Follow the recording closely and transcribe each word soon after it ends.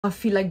I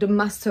feel like the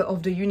master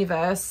of the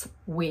universe.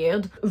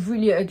 Weird,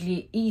 really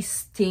ugly. He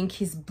stink.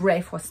 His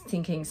breath was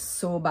stinking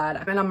so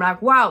bad, and I'm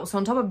like, wow. So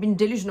on top of being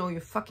delusional,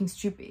 you're fucking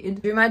stupid.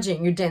 You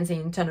imagine you're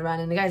dancing and turn around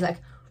and the guy's like,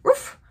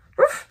 roof,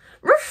 roof,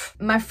 roof.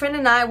 My friend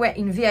and I were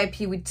in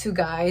VIP with two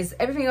guys.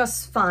 Everything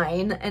was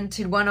fine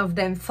until one of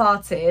them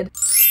farted.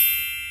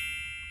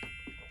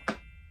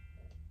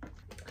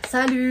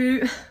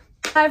 Salut!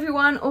 Hi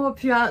everyone,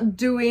 hope you are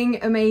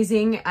doing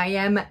amazing. I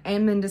am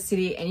in the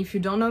city, and if you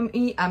don't know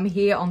me, I'm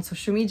here on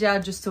social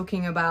media just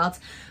talking about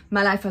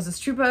my life as a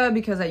stripper,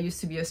 because I used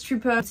to be a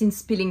stripper, since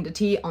spilling the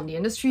tea on the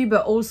industry,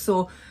 but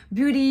also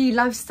beauty,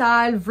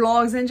 lifestyle,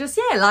 vlogs, and just,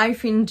 yeah,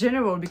 life in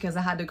general, because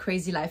I had a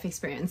crazy life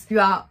experience. If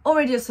you are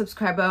already a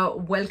subscriber,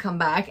 welcome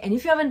back. And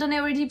if you haven't done it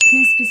already,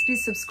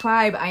 please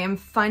subscribe. I am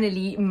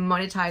finally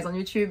monetized on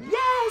YouTube.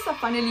 Yes, I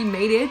finally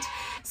made it.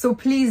 So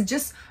please,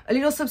 just a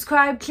little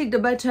subscribe, click the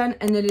button,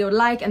 and a little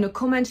like and a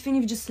comment. Even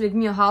if you just leave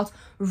me a heart,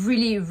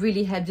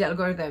 really help the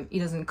algorithm. It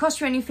doesn't cost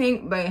you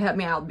anything, but it helped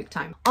me out big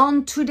time.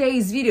 On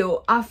today's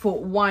video, I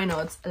thought, why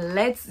not?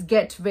 Let's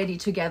get ready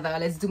together.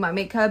 Let's do my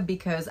makeup,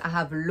 because I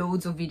have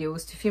loads of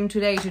videos to film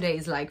today. Today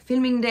is like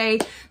filming day,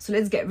 so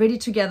let's get ready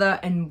together.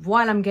 And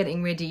while I'm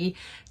getting ready,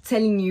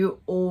 telling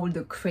you all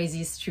the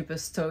crazy stripper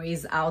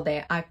stories out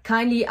there. I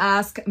kindly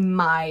ask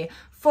my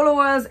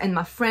followers and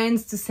my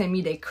friends to send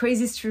me their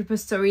crazy stripper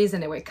stories,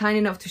 and they were kind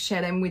enough to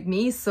share them with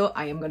me, so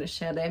I am gonna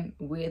share them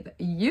with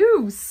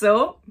you.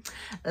 So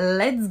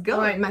let's go.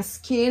 All right, my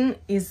skin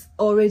is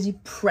already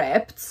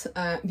prepped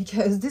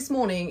because this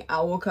morning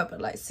I woke up at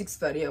like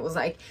 6:30. I was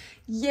like,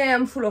 yeah,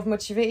 I'm full of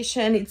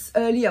motivation, it's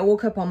early, I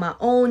woke up on my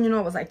own, you know.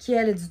 I was like,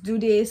 yeah, let's do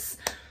this.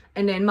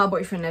 And then my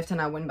boyfriend left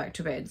and I went back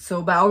to bed.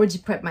 So, but I already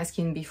prepped my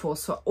skin before.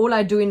 So all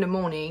I do in the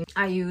morning,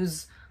 I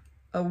use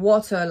a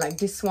water like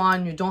this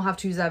one. You don't have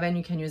to use Aven,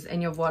 you can use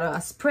any of water. I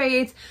spray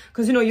it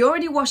because, you know, you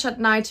already wash at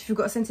night. If you've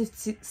got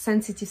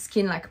sensitive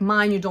skin like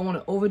mine, you don't want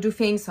to overdo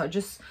things. So I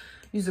just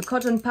use a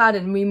cotton pad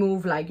and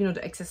remove, like, you know,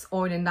 the excess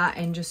oil and that,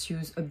 and just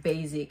use a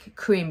basic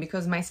cream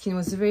because my skin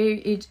was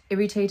very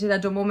irritated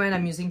at the moment.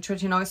 I'm using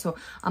tretinoid, so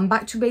I'm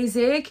back to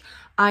basic.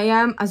 I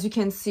am, as you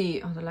can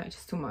see, oh, the light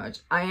is too much,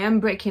 I am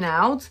breaking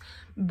out,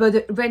 but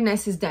the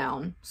redness is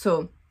down,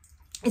 so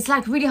it's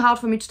like really hard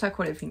for me to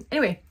tackle everything.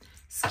 Anyway,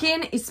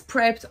 skin is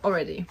prepped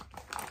already.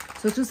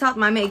 So to start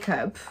my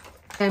makeup,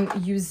 I'm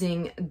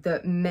using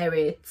the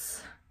Merit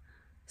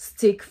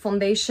stick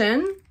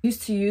foundation.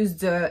 Used to use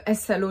the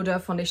Estee Lauder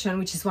foundation,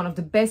 which is one of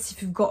the best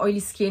if you've got oily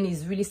skin.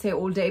 It's really stay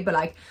all day, but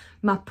like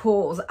my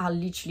pores are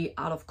literally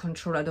out of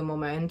control at the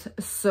moment,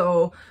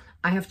 so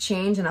I have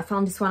changed and I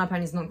found this one.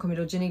 Apparently it's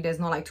non-comedogenic, there's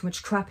not like too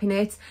much crap in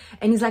it,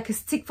 and it's like a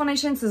stick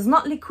foundation, so it's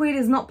not liquid,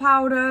 it's not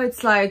powder,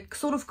 it's like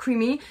sort of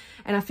creamy.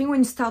 And I think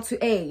when you start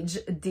to age,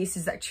 this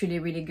is actually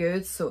really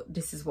good, so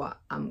this is what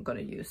I'm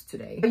gonna use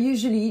today. I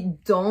usually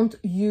don't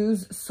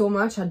use so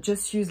much, I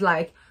just use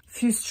like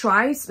few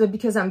stripes, but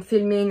because I'm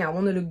filming, I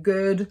want to look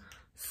good,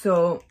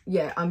 so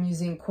yeah, I'm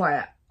using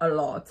quite a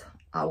lot.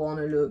 I want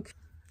to look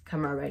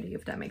camera ready,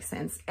 if that makes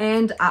sense.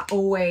 And I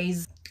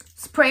always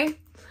spray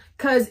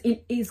because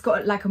it's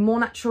got like a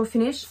more natural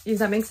finish, if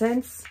that makes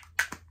sense.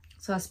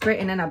 So I spray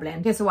and then I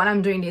blend. Okay, so while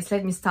I'm doing this,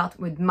 let me start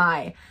with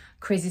my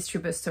crazy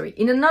stripper story.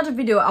 In another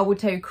video, I will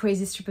tell you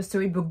crazy stripper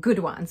story, but good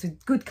ones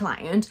with good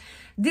client.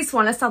 This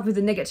one, let's start with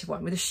the negative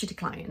one, with a shitty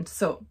client.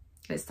 So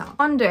let's start.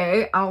 One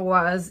day I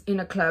was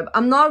in a club.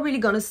 I'm not really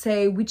gonna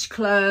say which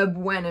club,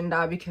 when and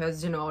that,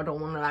 because, you know, I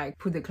don't want to like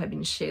put the club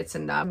in shit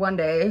and that. One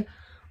day,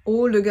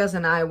 all the girls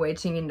and I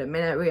waiting in the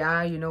main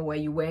area, you know, where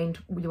you wait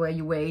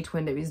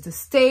when there is the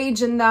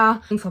stage and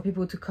that, for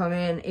people to come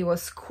in. It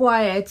was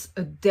quite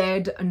a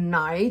dead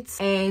night,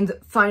 and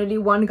finally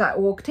one guy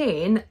walked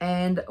in,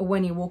 and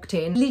when he walked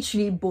in,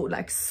 literally bought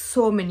like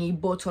so many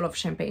bottles of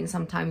champagne.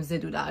 Sometimes they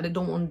do that, they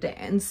don't want to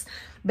dance,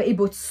 but he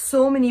bought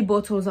so many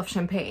bottles of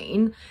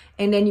champagne,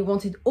 and then he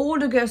wanted all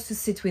the girls to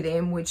sit with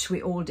him, which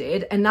we all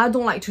did. And I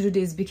don't like to do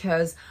this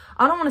because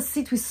I don't want to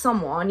sit with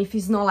someone if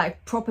he's not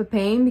like proper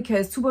paying,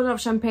 because 2 bottles of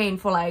champagne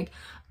for like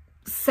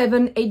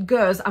 7-8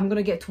 girls, I'm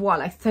gonna get what,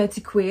 like 30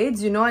 quid,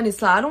 you know. And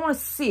it's like, I don't want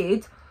to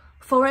sit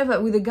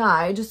forever with a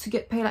guy just to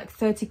get paid like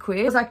 30 quid.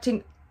 He was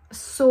acting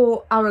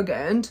so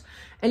arrogant,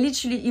 and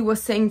literally he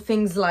was saying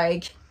things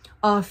like,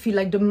 oh, I feel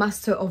like the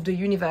master of the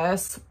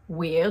universe.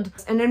 Weird.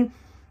 And then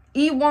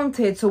he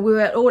wanted, so we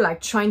were all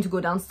like trying to go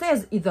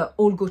downstairs, either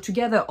all go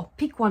together or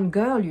pick one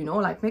girl, you know,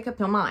 like make up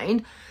your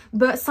mind.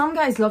 But some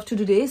guys love to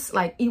do this,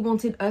 like he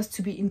wanted us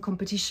to be in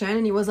competition,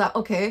 and he was like,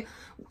 okay,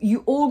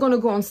 you all gonna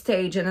go on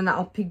stage and then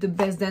I'll pick the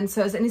best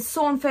dancers. And it's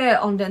so unfair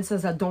on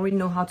dancers that don't really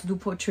know how to do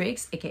pole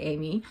tricks, aka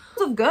me.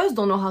 Lots of girls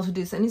don't know how to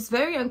do this, and it's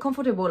very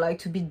uncomfortable like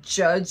to be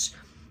judged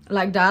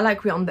like that,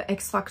 like we're on the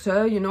X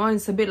Factor, you know. And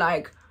it's a bit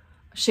like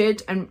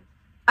shit. And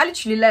I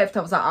literally left.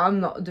 I was like, I'm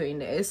not doing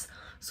this.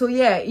 So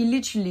yeah,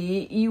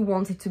 he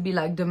wanted to be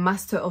like the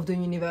master of the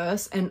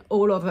universe, and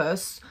all of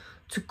us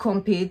to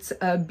compete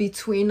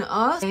between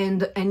us,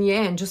 and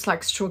yeah, and just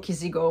like stroke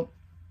his ego.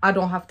 I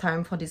don't have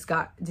time for this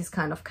guy, this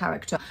kind of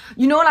character.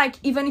 You know, like,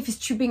 even if it's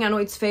tripping, I know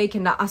it's fake,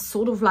 and I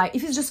sort of like,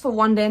 if it's just for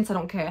one dance, I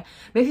don't care.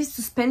 But if it's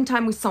to spend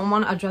time with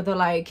someone, I'd rather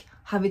like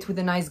have it with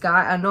a nice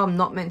guy. I know I'm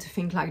not meant to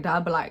think like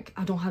that, but like,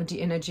 I don't have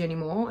the energy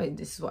anymore.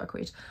 This is why I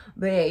quit.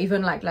 But yeah,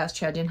 even like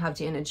last year, I didn't have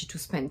the energy to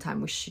spend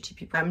time with shitty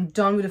people. I'm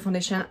done with the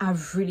foundation.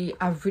 I've really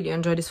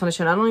enjoyed this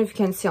foundation. I don't know if you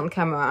can see on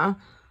camera,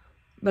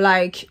 but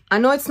like, I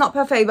know it's not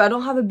perfect, but I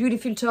don't have a beauty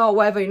filter or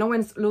whatever. You know,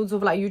 when loads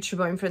of like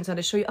YouTuber influencers,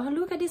 they show you, oh,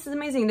 look at this, is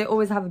amazing. They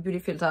always have a beauty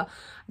filter.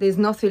 There's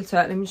no filter.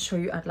 Let me show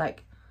you at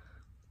like,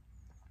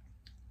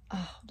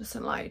 oh, the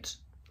sunlight.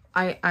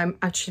 I'm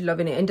actually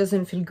loving it. It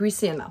doesn't feel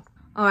greasy enough.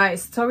 All right,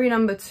 story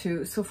number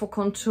 2. So for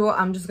contour,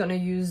 I'm just gonna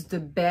use the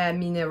Bare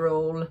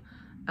Mineral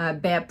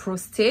Bare Pro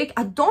Stick.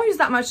 I don't use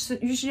that much. So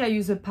usually I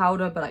use a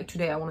powder, but like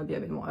today I want to be a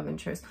bit more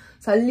adventurous.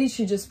 So I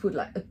literally just put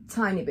like a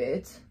tiny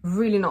bit,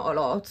 really not a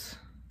lot.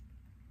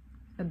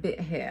 A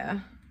bit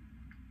here,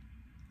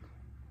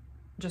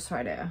 just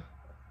right there,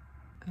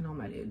 and on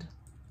my lid.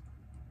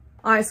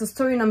 All right, so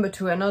story number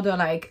 2, another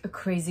like a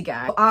crazy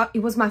guy. It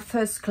was my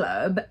first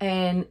club,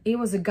 and it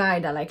was a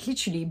guy that like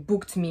literally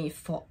booked me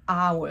for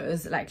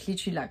hours, like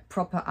literally like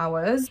proper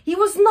hours. He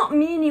was not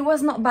mean, he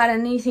was not bad at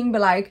anything,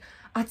 but like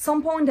at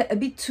some point a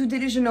bit too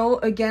delusional.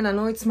 Again, I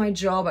know it's my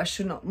job, I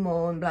should not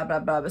moan, blah blah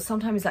blah, but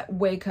sometimes like,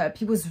 wake up.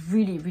 He was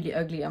really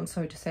ugly, I'm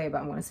sorry to say,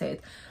 but I'm gonna say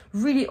it.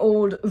 Really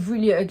old,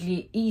 really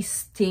ugly. He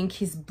stink.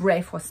 His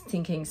breath was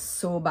stinking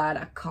so bad.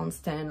 I can't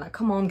stand. Like,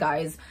 come on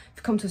guys, if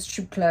you come to a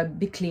strip club,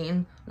 be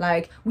clean.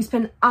 Like, we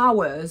spend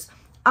hours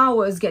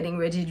getting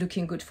ready,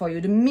 looking good for you.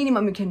 The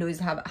minimum you can do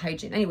is have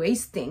hygiene. Anyway, he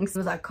stinks. He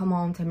was like, come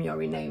on, tell me your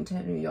real name,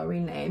 tell me your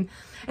real name.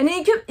 And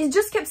then he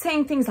just kept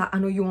saying things like, I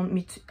know you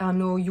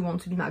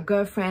want to be my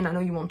girlfriend, I know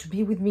you want to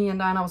be with me, and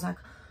I was like,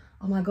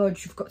 oh my god,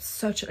 you've got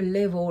such a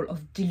level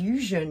of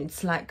delusion,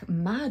 it's like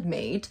mad,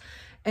 mate.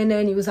 And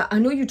then he was like, I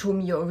know you told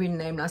me your real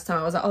name last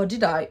time. I was like, oh,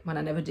 did I? When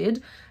I never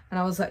did. And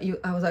I was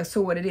like, so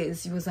what it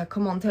is? He was like,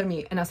 come on, tell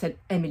me. And I said,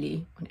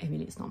 Emily. And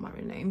Emily is not my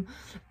real name.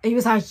 And he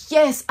was like,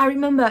 yes, I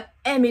remember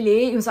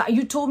Emily. He was like,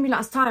 you told me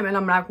last time. And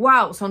I'm like,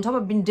 wow. So on top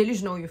of being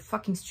delusional, you're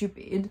fucking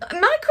stupid.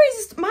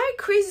 My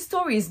crazy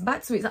story is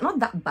bad stories. Not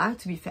that bad,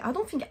 to be fair. I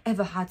don't think I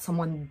ever had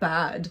someone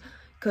bad,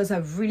 because I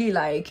really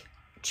like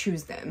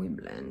choose them. We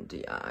blend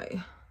the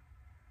eye.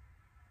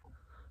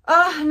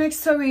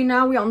 Next story,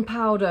 now we're on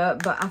powder,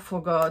 but I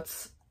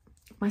forgot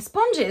my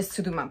sponges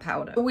to do my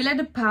powder. So we let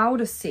the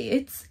powder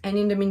sit, and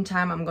in the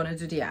meantime, I'm gonna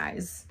do the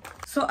eyes.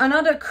 So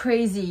another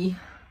crazy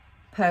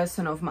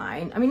person of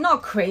mine, I mean,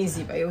 not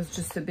crazy, but it was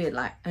just a bit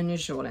like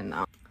unusual in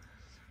that.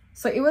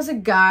 So it was a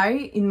guy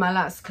in my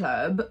last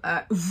club,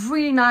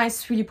 really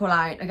nice, really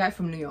polite, a guy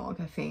from New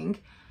York, I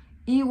think.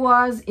 He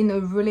was in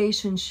a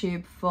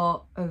relationship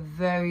for a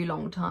very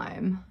long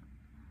time,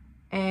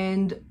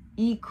 and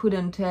he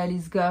couldn't tell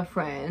his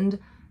girlfriend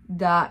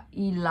that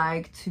he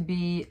liked to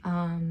be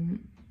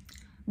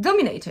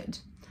dominated.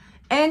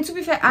 And to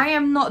be fair, I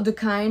am not the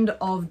kind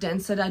of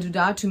dancer that do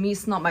that. To me,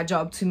 it's not my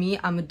job. To me,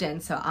 I'm a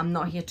dancer. I'm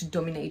not here to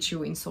dominate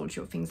you, insult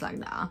you, things like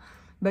that.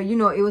 But you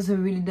know, it was a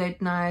really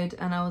late night,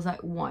 and I was like,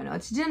 why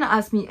not? He didn't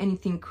ask me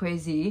anything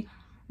crazy,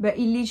 but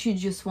he literally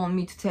just wanted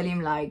me to tell him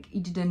like he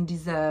didn't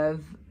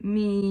deserve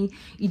me,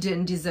 he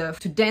didn't deserve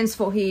to dance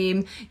for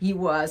him, he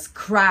was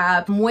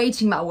crap. I'm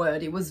waiting my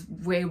word, it was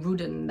way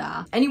ruder than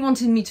that. And he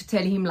wanted me to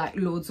tell him like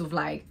loads of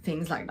like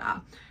things like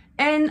that.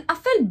 And I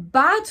felt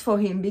bad for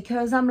him,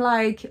 because I'm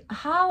like,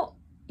 how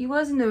he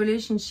was in a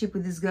relationship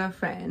with his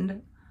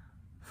girlfriend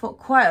for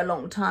quite a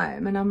long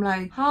time, and I'm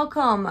like, how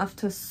come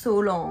after so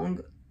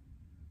long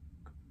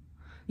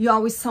you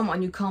are with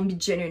someone you can't be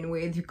genuine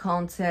with, you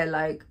can't tell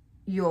like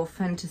your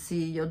fantasy,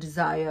 your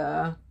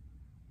desire,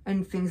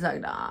 and things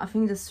like that. I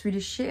think that's really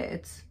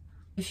shit.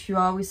 If you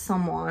are with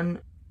someone,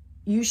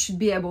 you should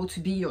be able to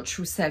be your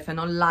true self and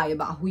not lie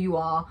about who you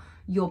are,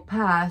 your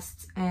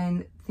past,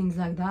 and things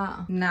like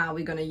that. Now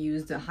we're gonna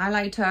use the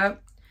highlighter.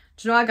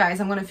 Do you know what, guys?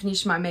 I'm gonna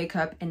finish my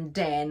makeup, and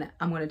then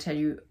I'm gonna tell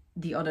you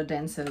the other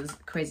dancers'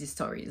 crazy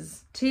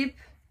stories. Tip,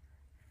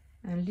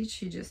 and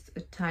literally just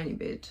a tiny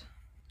bit,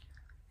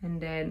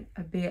 and then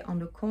a bit on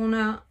the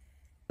corner.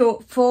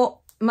 So for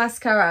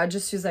mascara, I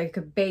just use like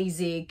a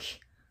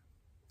basic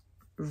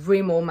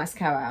Rimmel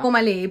mascara. For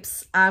my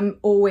lips, I'm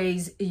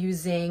always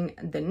using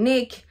the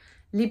NYX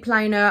lip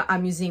liner.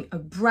 I'm using a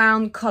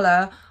brown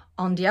color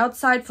on the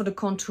outside for the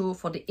contour.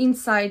 For the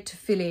inside to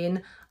fill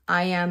in,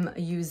 I am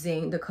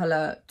using the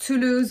color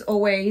Toulouse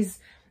always.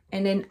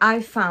 And then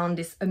I found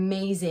this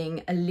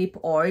amazing lip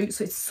oil.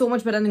 So it's so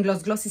much better than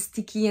gloss. Gloss is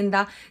sticky, and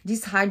that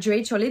this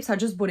hydrates your lips. I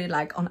just bought it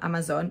like on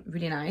Amazon,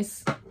 really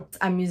nice.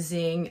 I'm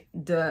using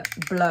the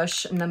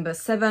blush number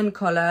 7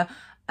 color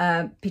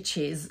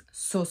Peaches,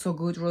 so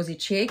good, rosy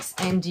cheeks.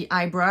 And the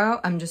eyebrow,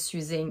 I'm just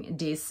using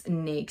this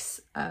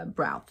NYX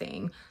brow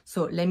thing.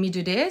 So let me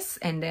do this,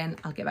 and then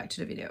I'll get back to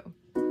the video.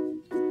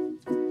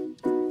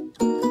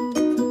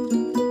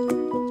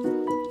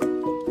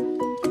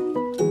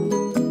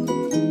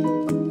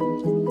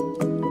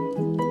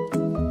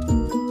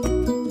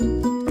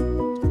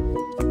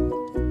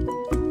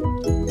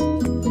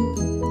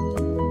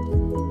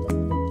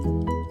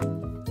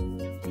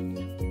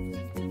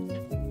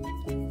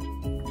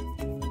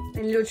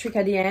 trick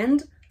at the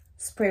end,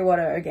 spray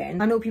water again.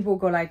 I know people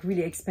go like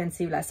really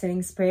expensive like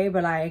setting spray,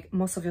 but like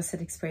most of your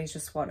setting spray is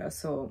just water,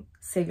 so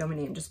save your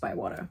money and just buy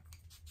water.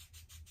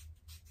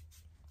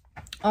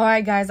 All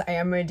right guys, I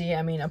am ready.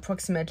 I mean,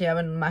 approximately I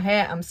haven't done my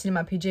hair, I'm still in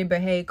my PJ,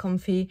 but hey,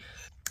 comfy.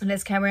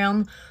 Let's carry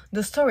on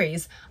the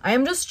stories. I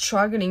am just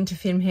struggling to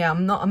film here.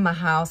 I'm not at my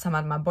house, I'm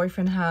at my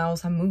boyfriend's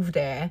house. I moved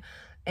there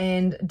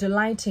and the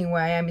lighting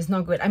where I am is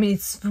not good. I mean,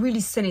 it's really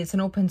sunny, it's an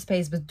open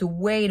space, but the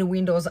way the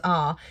windows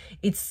are,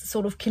 it's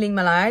sort of killing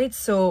my light.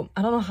 So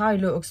I don't know how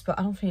it looks, but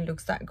I don't think it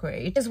looks that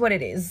great. It's what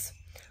it is.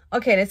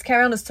 Okay, let's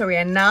carry on the story,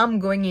 and now I'm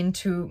going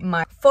into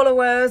my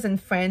followers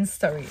and friends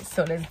stories.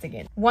 So let's dig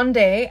in. One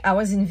day I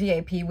was in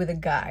VIP with a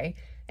guy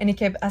and he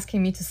kept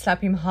asking me to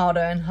slap him harder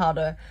and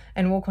harder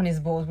and walk on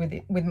his balls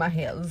with my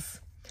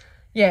heels.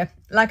 Yeah,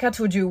 like I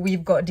told you,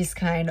 we've got this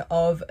kind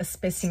of a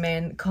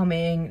specimen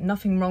coming.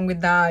 Nothing wrong with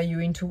that.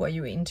 You're into what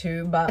you're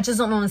into, but I just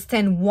don't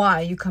understand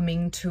why you're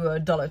coming to a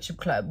Dollar Chip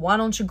Club. Why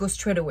don't you go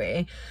straight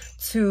away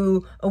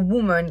to a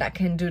woman that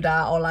can do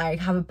that, or like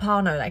have a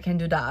partner that can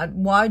do that?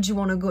 Why do you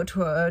want to go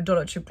to a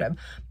Dollar Chip Club?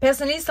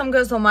 Personally, some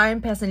girls don't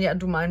mind. Personally, I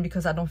do mind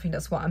because I don't think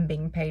that's what I'm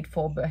being paid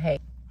for, but hey.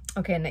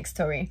 Okay, next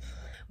story.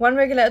 One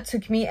regular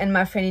took me and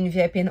my friend in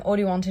VIP, and all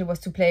he wanted was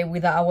to play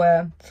with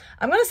our,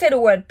 I'm going to say the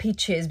word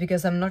peaches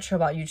because I'm not sure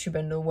about YouTube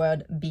and the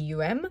word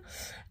BUM,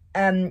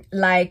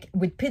 like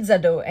with pizza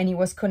dough, and he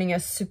was calling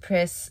us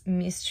suppress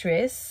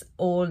mistress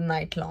all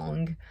night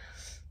long.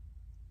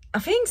 I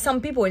think some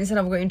people, instead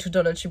of going to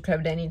Dollar Chip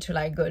Club, they need to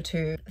like go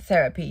to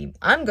therapy.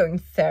 I'm going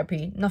to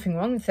therapy, nothing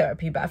wrong with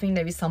therapy, but I think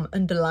there is some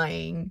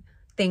underlying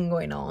thing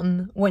going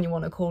on when you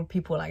want to call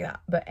people like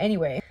that. But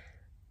anyway,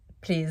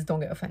 please don't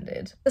get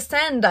offended. I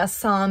understand that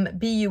some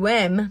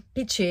BUM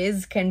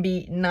pitches can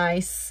be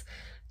nice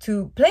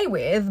to play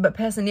with, but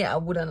personally I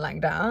wouldn't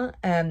like that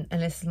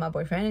unless it's my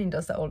boyfriend and he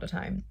does that all the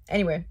time.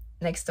 Anyway,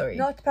 next story.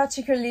 Not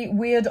particularly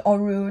weird or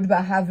rude, but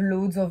I have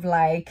loads of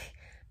like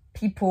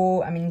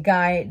people, I mean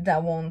guy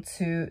that want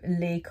to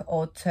lick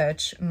or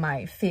touch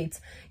my feet.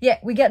 Yeah,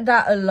 we get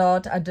that a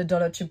lot at the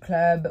Dollar Chip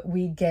Club.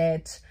 We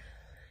get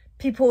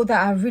people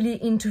that are really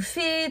into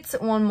feet.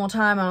 One more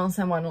time, I don't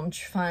understand why don't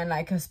you find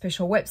like a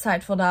special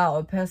website for that, or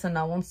a person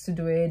that wants to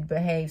do it.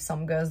 But hey,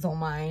 some girls don't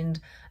mind.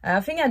 I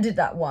think I did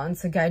that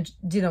once. A guy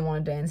didn't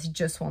want to dance, he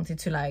just wanted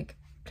to like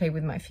play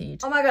with my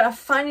feet. Oh my god, I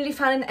finally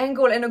found an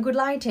angle and a good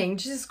lighting.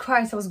 Jesus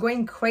Christ, I was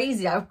going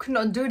crazy. I could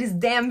not do this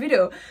damn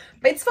video,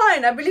 but it's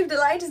fine. I believe the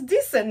light is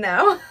decent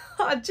now.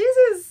 Oh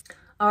Jesus.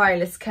 All right,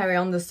 let's carry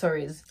on the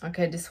stories.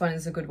 Okay, this one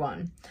is a good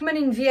one. A woman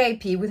in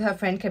VIP with her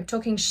friend kept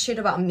talking shit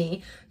about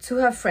me to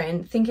her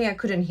friend, thinking I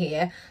couldn't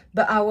hear,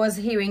 but I was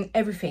hearing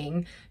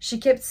everything. She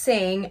kept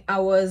saying I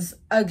was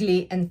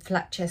ugly and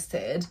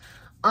flat-chested.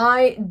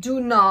 I do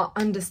not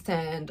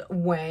understand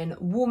when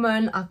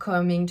women are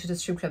coming to the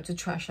strip club to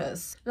trash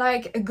us.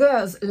 Like,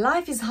 girls,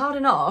 life is hard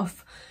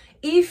enough.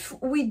 If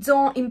we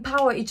don't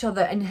empower each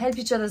other and help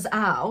each other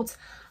out,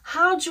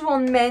 how do you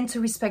want men to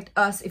respect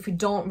us if we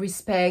don't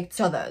respect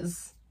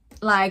others?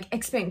 Like,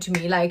 explain to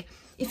me. Like,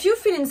 if you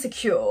feel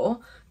insecure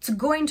to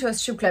go into a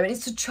strip club and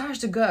it's to trash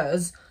the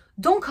girls,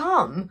 don't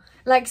come.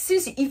 Like,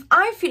 seriously, if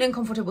I feel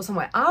uncomfortable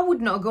somewhere, I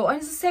would not go. And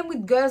it's the same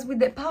with girls with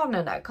their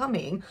partner that are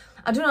coming.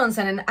 I don't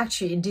understand. And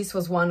actually, this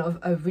was one of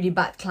a really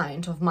bad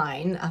client of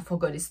mine. I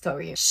forgot his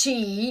story.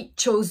 She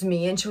chose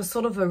me, and she was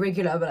sort of a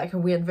regular, but like a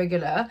weird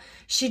regular.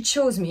 She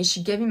chose me.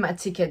 She gave me my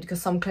ticket,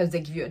 because some clubs,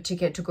 they give you a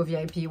ticket to go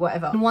VIP,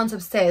 whatever. And once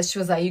upstairs, she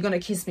was like, "You're gonna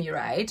kiss me,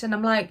 right?" And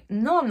I'm like,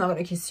 "No, I'm not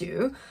gonna kiss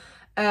you."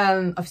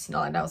 Obviously not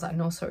like that. I was like,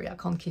 "No, sorry, I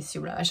can't kiss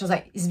you." And she was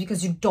like, "Is it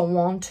because you don't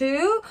want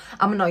to?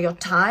 I'm not your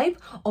type,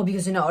 or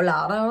because you're not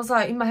allowed?" And I was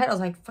like, in my head, I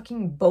was like,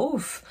 fucking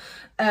both.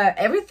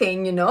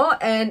 Everything, you know.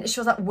 And she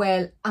was like,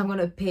 "Well, I'm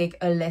gonna pick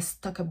a less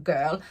stuck-up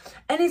girl."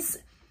 And it's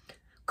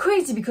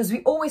crazy because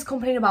we always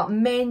complain about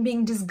men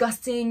being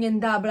disgusting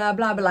and blah blah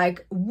blah, but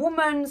like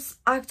women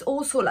act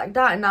also like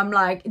that. And I'm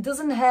like, it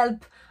doesn't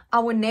help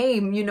our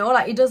name, you know,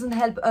 like it doesn't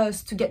help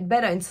us to get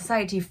better in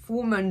society if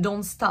women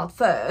don't start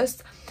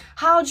first.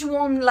 How do you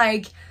want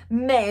like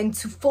men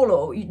to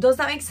follow? Does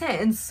that make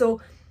sense?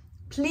 So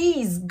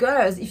please,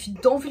 girls, if you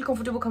don't feel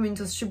comfortable coming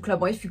to a strip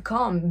club, or if you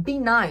can't, be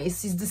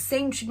nice. It's the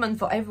same treatment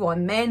for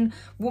everyone, men,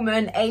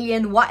 women,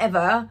 alien,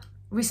 whatever.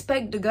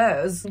 Respect the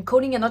girls.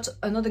 Calling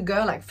another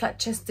girl like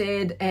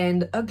flat-chested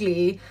and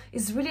ugly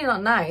is really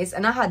not nice.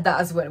 And I had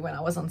that as well when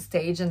I was on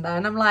stage, and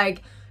I'm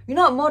like, you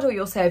not model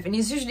yourself. And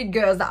it's usually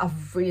girls that are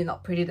really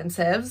not pretty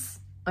themselves.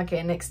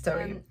 Okay, next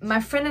story. My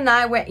friend and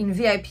I were in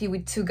VIP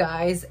with two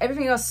guys.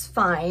 Everything was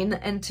fine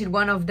until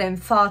one of them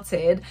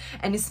farted,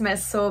 and it smelled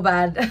so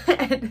bad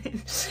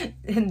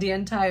and the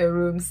entire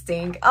room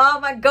stink. Oh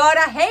my god,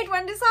 I hate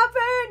when this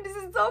happens. This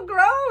is so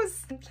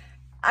gross.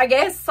 I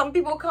guess some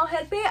people can't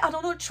help it. I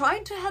don't know,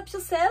 trying to help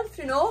yourself,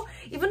 you know.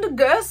 Even the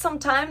girls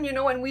sometimes, you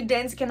know, when we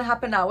dance, it can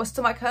happen our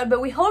stomach hurt,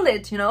 but we hold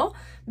it, you know,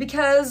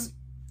 because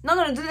not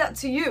gonna do that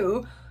to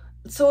you.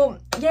 So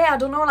yeah, I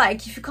don't know,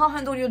 like if you can't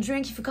handle your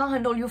drink, if you can't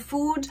handle your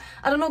food,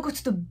 I don't know, go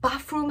to the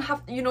bathroom,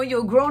 have, you know,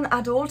 you're a grown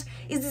adult.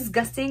 It's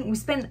disgusting. We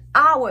spend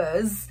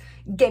hours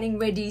getting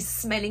ready,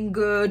 smelling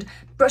good,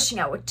 brushing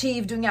our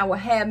teeth, doing our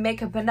hair,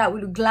 makeup, and that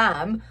we look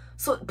glam.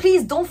 So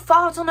please don't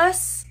fart on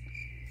us.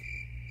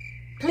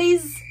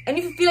 Please. And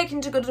if you feel like you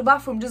need to go to the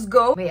bathroom, just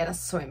go. But yeah, that's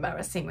so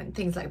embarrassing when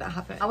things like that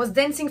happen. I was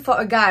dancing for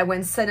a guy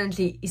when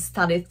suddenly he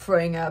started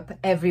throwing up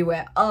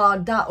everywhere. Oh,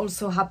 that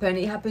also happened.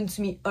 It happened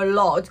to me a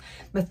lot.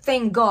 But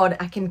thank God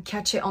I can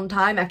catch it on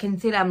time. I can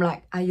tell I'm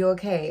like, are you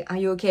okay? Are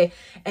you okay?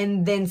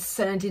 And then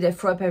suddenly they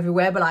throw up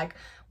everywhere. But like,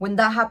 when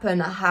that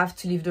happened, I have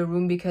to leave the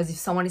room because if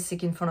someone is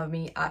sick in front of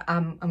me,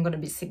 I'm gonna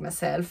be sick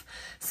myself.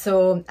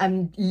 So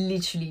I'm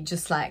literally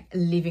just like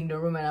leaving the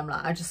room, and I'm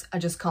like, I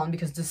just can't,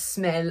 because the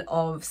smell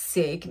of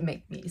sick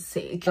make me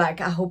sick.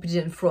 Like, I hope he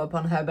didn't throw up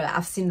on her, but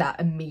I've seen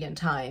that a million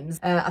times.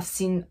 I've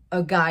seen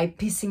a guy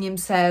pissing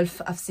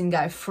himself. I've seen a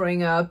guy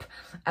throwing up.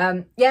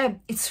 Yeah,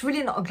 it's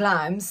really not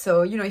glam.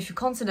 So, you know, if you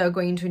consider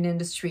going into an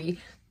industry,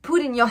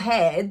 put in your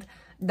head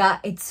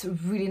that it's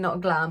really not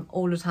glam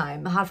all the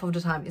time. Half of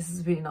the time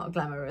it's really not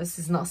glamorous,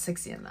 it's not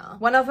sexy enough.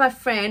 One of my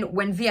friends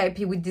went VIP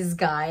with this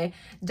guy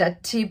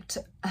that tipped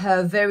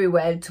her very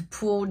well to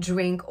pour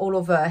drink all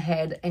over her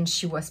head, and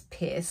she was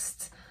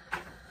pissed.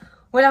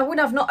 Well, I would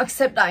have not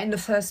accepted that in the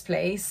first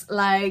place.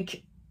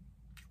 Like,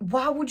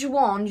 why would you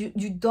want?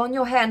 You done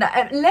your hair,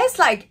 unless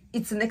like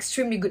it's an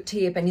extremely good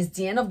tip and it's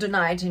the end of the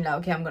night and you're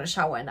like, okay, I'm gonna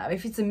shower now.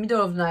 If it's the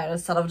middle of the night or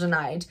start of the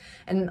night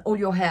and all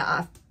your hair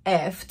are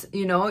effed,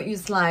 you know,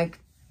 it's like,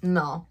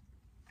 no.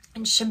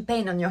 And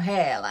champagne on your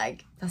hair,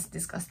 like, that's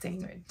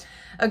disgusting.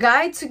 A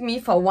guy took me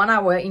for 1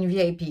 hour in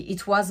VIP.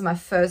 It was my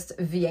first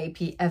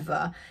VIP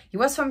ever. He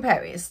was from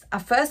Paris.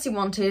 At first he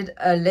wanted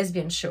a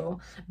lesbian show,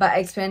 but I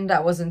explained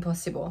that wasn't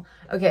possible.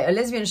 Okay, a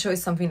lesbian show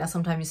is something that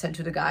sometimes you said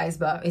to the guys,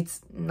 but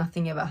it's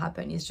nothing ever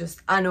happened. It's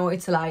just, I know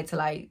it's a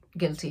lie,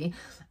 guilty.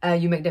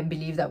 You make them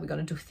believe that we're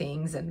gonna do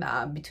things, and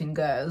between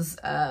girls,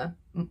 the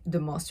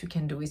most you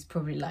can do is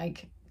probably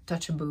like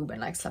touch a boob and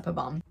like slap a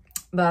bum.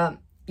 But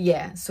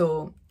yeah,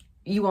 so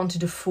he wanted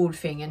the full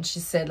thing, and she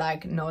said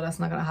like, no, that's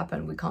not gonna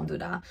happen, we can't do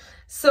that.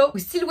 So we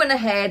still went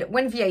ahead,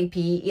 went VIP.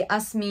 He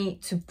asked me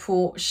to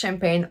pour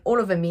champagne all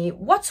over me.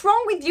 What's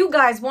wrong with you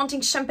guys wanting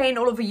champagne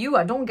all over you?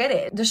 I don't get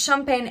it. The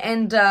champagne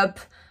ended up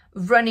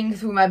running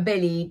through my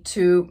belly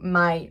to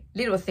my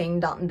little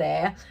thing down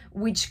there,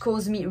 which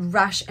caused me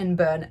rash and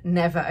burn.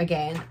 Never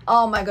again.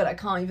 Oh my god, I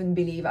can't even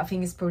believe, I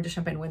think it's probably the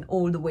champagne went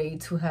all the way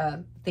to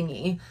her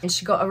thingy and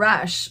she got a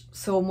rash.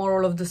 So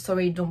moral of the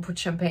story, don't put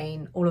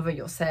champagne all over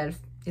yourself.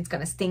 It's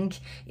gonna stink,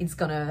 it's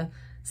gonna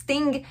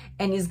sting,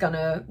 and you're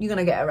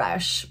gonna get a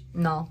rash.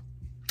 No,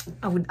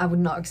 I would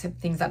not accept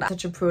things like that.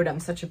 Such a prude, I'm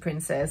such a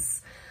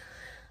princess.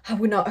 I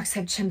would not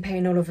accept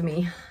champagne all over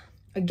me.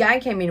 A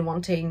guy came in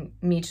wanting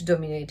me to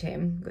dominate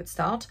him. Good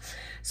start.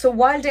 So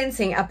while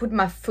dancing, I put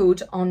my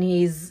foot on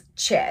his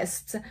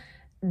chest.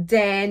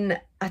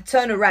 Then I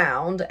turned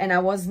around and I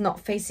was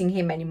not facing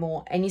him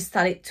anymore, and he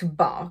started to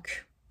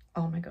bark.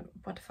 Oh my god,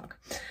 what the fuck.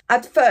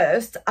 At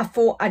first, I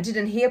thought I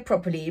didn't hear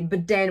properly,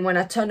 but then when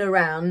I turned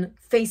around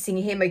facing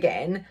him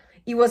again,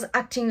 he was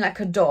acting like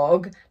a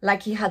dog,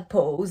 like he had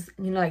paws,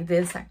 you know, like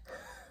this, like...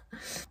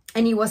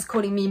 And he was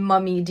calling me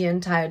mommy the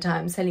entire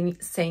time,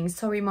 saying,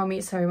 sorry,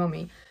 mommy, sorry,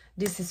 mommy.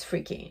 This is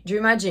freaky. Do you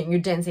imagine you're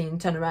dancing and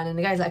turn around and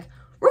the guy's like,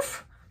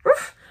 roof,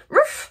 roof,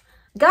 roof.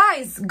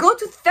 Guys, go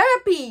to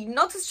therapy,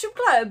 not to strip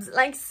clubs.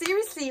 Like,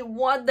 seriously,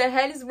 what the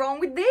hell is wrong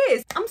with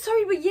this? I'm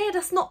sorry, but yeah,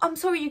 that's not... I'm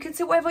sorry, you can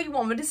say whatever you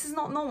want, but this is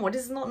not normal.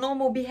 This is not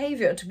normal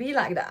behavior to be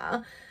like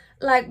that.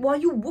 Like, why are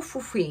you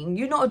woof-woofing?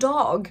 You're not a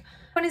dog.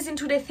 Everyone is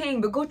into their thing,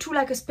 but go to,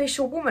 like, a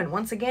special woman.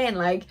 Once again,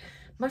 like,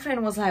 my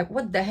friend was like,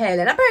 what the hell?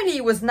 And apparently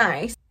he was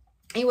nice.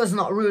 He was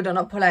not rude or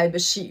not polite,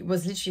 but she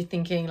was literally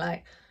thinking,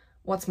 like,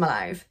 what's my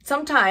life?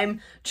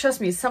 Sometime,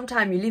 trust me,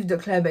 sometime you leave the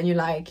club and you're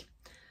like...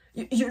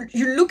 You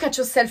look at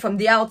yourself from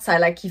the outside,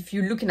 like if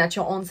you're looking at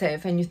your own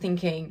self and you're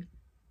thinking,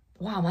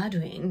 what am I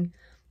doing?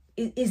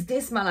 Is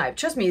this my life?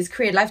 Trust me, it's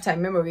create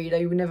lifetime memory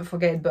that you will never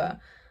forget. But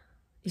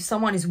if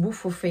someone is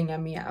woof-woofing at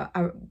me,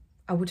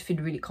 I would feel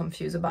really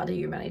confused about the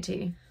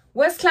humanity.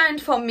 Worst client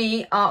for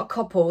me are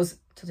couples,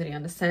 totally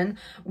understand,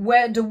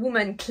 where the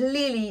woman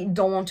clearly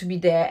don't want to be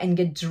there and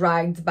get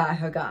dragged by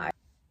her guy.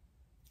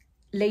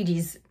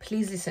 Ladies,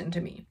 please listen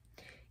to me.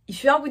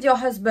 If you are with your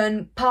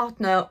husband,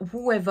 partner,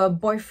 whoever,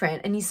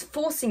 boyfriend, and he's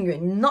forcing you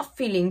and not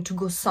feeling to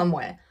go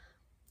somewhere,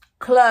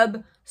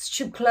 club,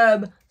 strip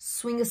club,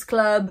 swingers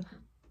club,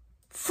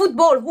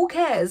 football, who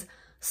cares?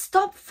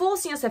 Stop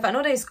forcing yourself. I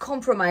know there is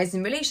compromise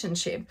in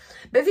relationship,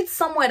 but if it's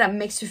somewhere that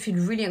makes you feel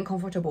really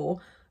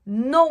uncomfortable,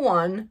 no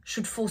one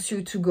should force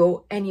you to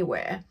go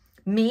anywhere.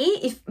 Me,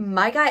 if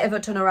my guy ever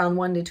turn around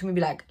one day to me,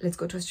 be like, let's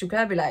go to a strip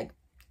club, I'd be like,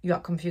 you are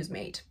confused,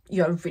 mate.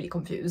 You are really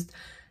confused.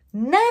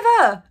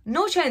 Never,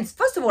 no chance.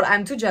 First of all,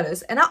 I'm too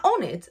jealous, and I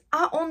own it.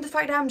 I own the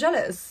fact that I'm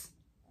jealous.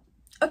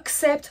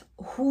 Accept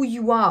who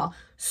you are.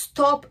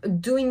 Stop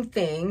doing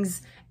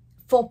things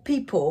for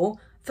people,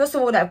 first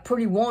of all, that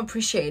probably won't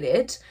appreciate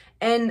it,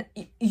 and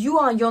you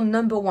are your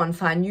number one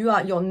fan, you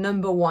are your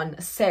number one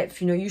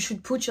self, you know, you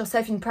should put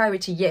yourself in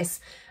priority. Yes,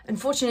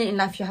 unfortunately in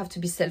life you have to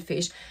be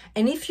selfish,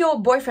 and if your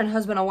boyfriend,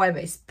 husband or whatever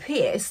is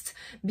pissed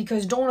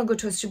because you don't want to go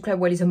to a strip club,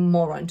 well, he's a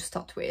moron to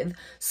start with.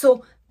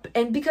 So,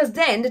 and because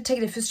then they take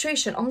the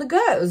frustration on the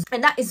girls,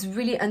 and that is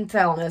really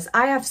unfair on us.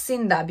 I have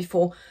seen that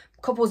before,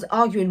 couples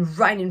arguing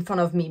right in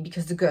front of me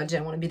because the girl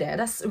didn't want to be there.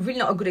 That's really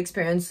not a good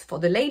experience for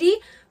the lady,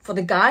 for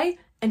the guy,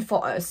 and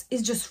for us.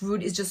 It's just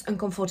rude, it's just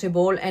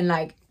uncomfortable, and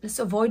like, let's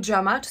avoid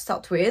drama to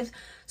start with.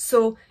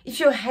 So if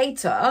you're a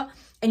hater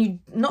and you're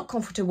not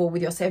comfortable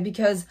with yourself,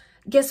 because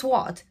guess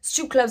what,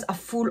 strip clubs are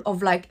full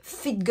of like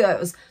fit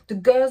girls. The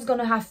girl's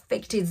gonna have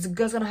fake tits, the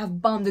girl's gonna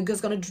have bum, the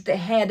girl's gonna do their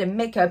hair, their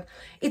makeup.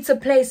 It's a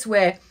place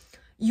where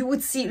you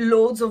would see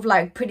loads of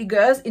like pretty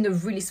girls in a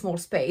really small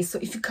space. So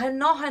if you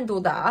cannot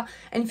handle that,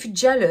 and if you're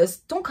jealous,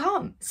 don't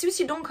come.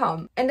 Seriously, don't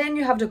come. And then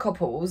you have the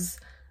couples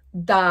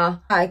that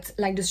act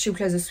like the strip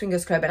club is a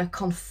swingers club, and I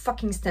can't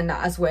fucking stand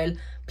that as well.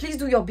 Please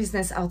do your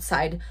business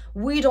outside.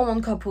 We don't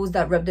want couples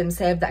that rub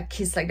themselves, that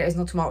kiss like there is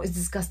no tomorrow. It's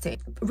disgusting.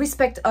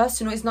 Respect us,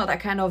 you know, it's not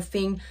that kind of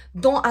thing.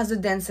 Don't ask the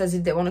dancers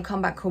if they want to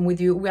come back home with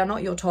you. We are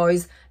not your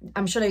toys.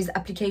 I'm sure there is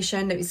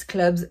application, there is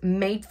clubs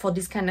made for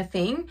this kind of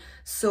thing.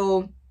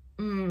 So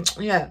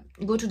yeah,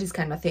 go to this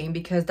kind of thing,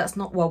 because that's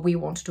not what we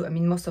want to do. I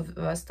mean, most of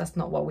us, that's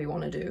not what we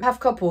want to do.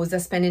 Have couples that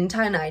spend the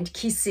entire night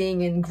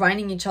kissing and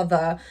grinding each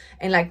other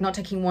and like not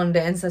taking one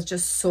dance. That's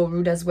just so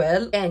rude as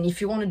well. And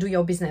if you want to do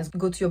your business,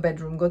 go to your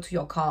bedroom, go to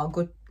your car,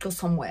 go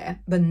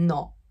somewhere, but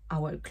not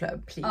our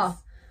club, please.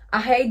 I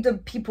hate the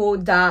people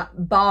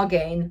that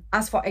bargain,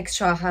 ask for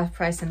extra half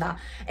price and that.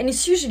 And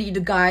it's usually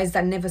the guys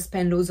that never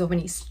spend loads of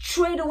money.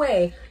 Straight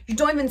away, you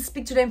don't even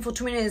speak to them for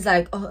 2 minutes,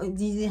 like, oh,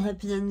 this is a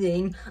happy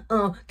ending.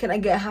 Oh, can I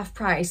get half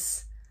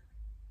price?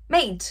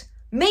 Mate,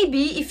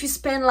 maybe if you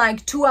spend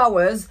like 2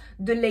 hours,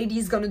 the lady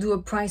is gonna do a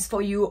price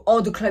for you,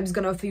 or the club is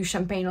gonna offer you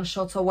champagne or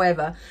shots or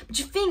whatever. But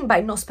you think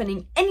by not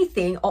spending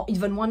anything or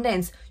even one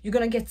dance, you're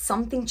gonna get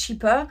something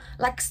cheaper?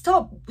 Like,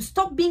 stop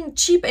being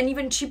cheap, and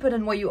even cheaper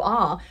than what you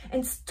are,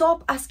 and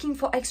stop asking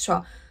for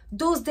extra.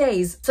 Those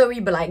days,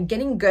 sorry, but like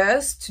getting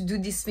girls to do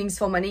these things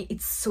for money,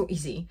 it's so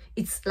easy.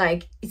 It's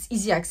like, it's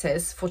easy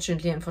access,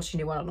 fortunately,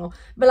 unfortunately, well, I don't know.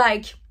 But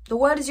like, the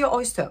world is your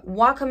oyster.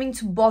 Why coming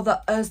to bother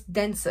us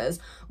dancers?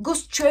 Go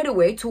straight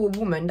away to a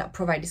woman that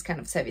provides this kind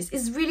of service.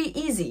 It's really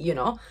easy, you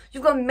know.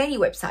 You've got many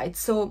websites.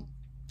 So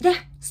yeah,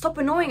 stop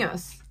annoying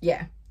us.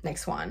 Yeah,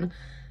 next one.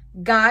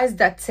 Guys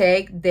that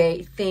take their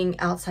thing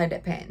outside their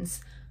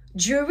pants.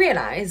 Do you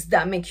realize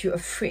that make you a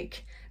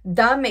freak?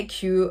 That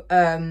make you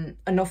an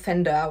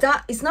offender.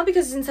 That it's not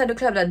because it's inside the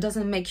club that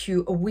doesn't make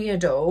you a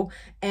weirdo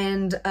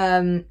and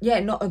yeah,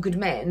 not a good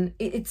man.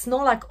 It's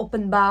not like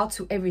open bar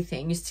to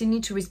everything. You still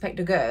need to respect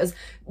the girls.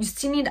 You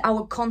still need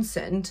our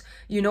consent,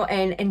 you know,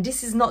 and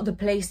this is not the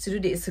place to do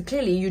this. So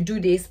clearly you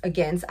do this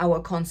against our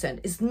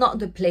consent. It's not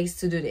the place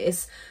to do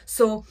this.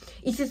 So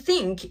if you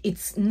think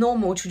it's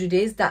normal to do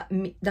this, that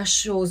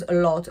shows a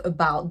lot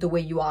about the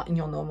way you are in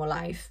your normal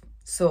life.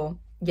 So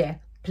yeah,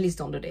 please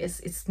don't do this.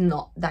 It's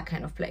not that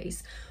kind of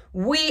place.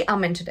 We are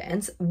meant to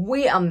dance.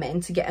 We are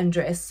meant to get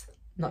undressed,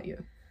 not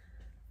you.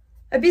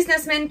 A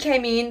businessman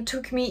came in,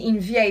 took me in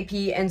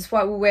VIP, and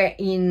while we were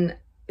in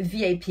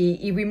VIP,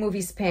 he removed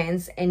his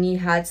pants and he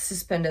had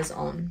suspenders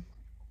on.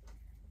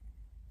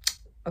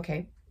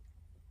 Okay.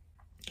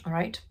 All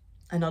right.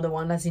 Another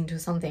one that's into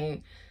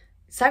something.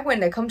 It's like when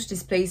they come to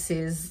these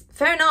places,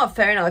 fair enough,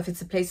 if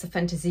it's a place of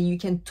fantasy, you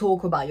can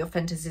talk about your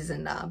fantasies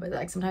and that, but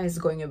like sometimes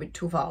it's going a bit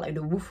too far, like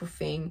the woof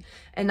thing,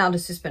 and now the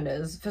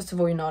suspenders. First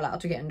of all, you're not allowed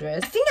to get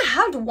undressed. I think I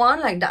had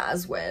one like that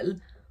as well,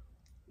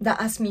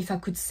 that asked me if I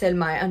could sell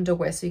my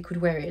underwear so he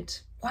could wear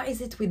it. What is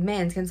it with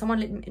men? Can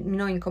someone let me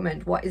know in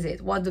comment, what is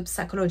it? What's the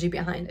psychology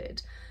behind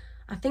it?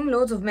 I think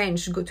loads of men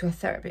should go to a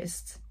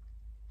therapist.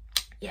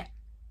 Yeah.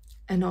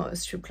 And not a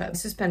strip club.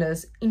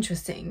 Suspenders,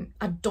 interesting.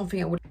 I don't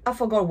think I would. I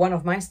forgot one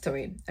of my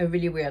story, a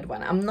really weird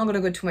one. I'm not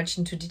gonna go too much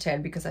into detail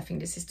because I think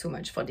this is too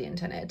much for the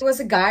internet. There was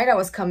a guy that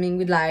was coming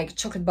with like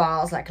chocolate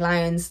bars, like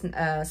Lions,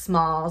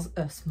 Mars,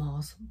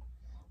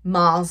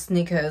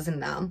 Snickers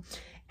and that.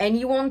 And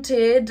he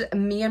wanted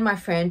me and my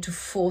friend to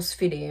force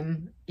feed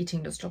him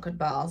eating those chocolate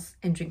bars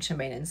and drink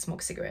champagne and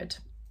smoke cigarette.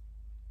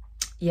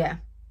 Yeah.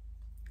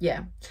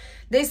 Yeah,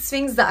 there's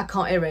things that I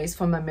can't erase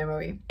from my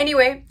memory.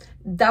 Anyway,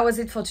 that was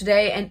it for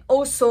today. And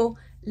also,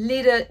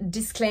 little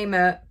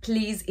disclaimer,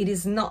 please, it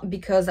is not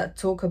because I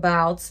talk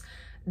about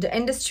the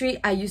industry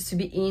I used to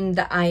be in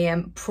that I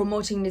am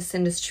promoting this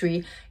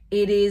industry.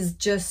 It is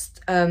just,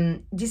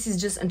 this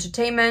is just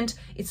entertainment.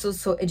 It's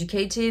also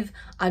educative.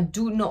 I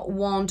do not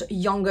want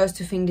young girls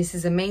to think this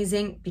is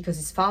amazing, because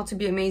it's far to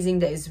be amazing.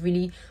 There is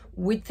really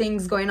weird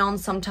things going on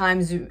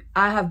sometimes.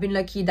 I have been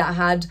lucky that I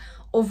had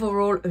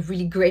overall a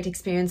really great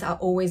experience. I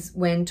always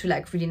went to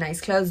like really nice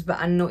clubs, but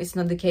I know it's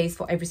not the case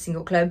for every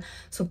single club.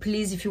 So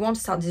please, if you want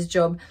to start this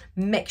job,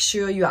 make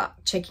sure you are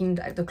checking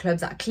that the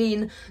clubs are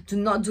clean. Do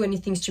not do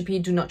anything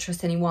stupid. Do not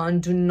trust anyone.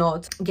 Do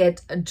not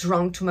get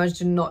drunk too much.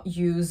 Do not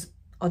use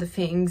other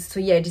things. So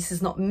yeah, this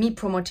is not me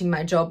promoting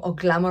my job or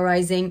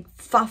glamorizing,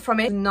 far from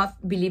it. Do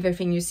not believe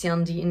everything you see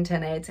on the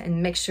internet,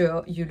 and make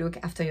sure you look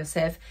after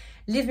yourself.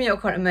 Leave me your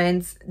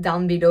comments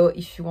down below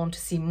if you want to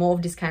see more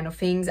of these kind of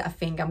things. I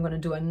think I'm gonna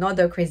do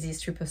another crazy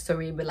stripper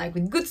story, but like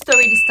with good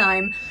story this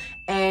time.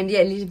 And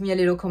yeah, leave me a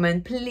little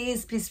comment.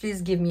 Please, please,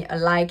 please give me a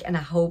like, and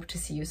I hope to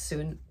see you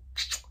soon.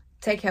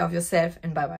 Take care of yourself, and bye bye.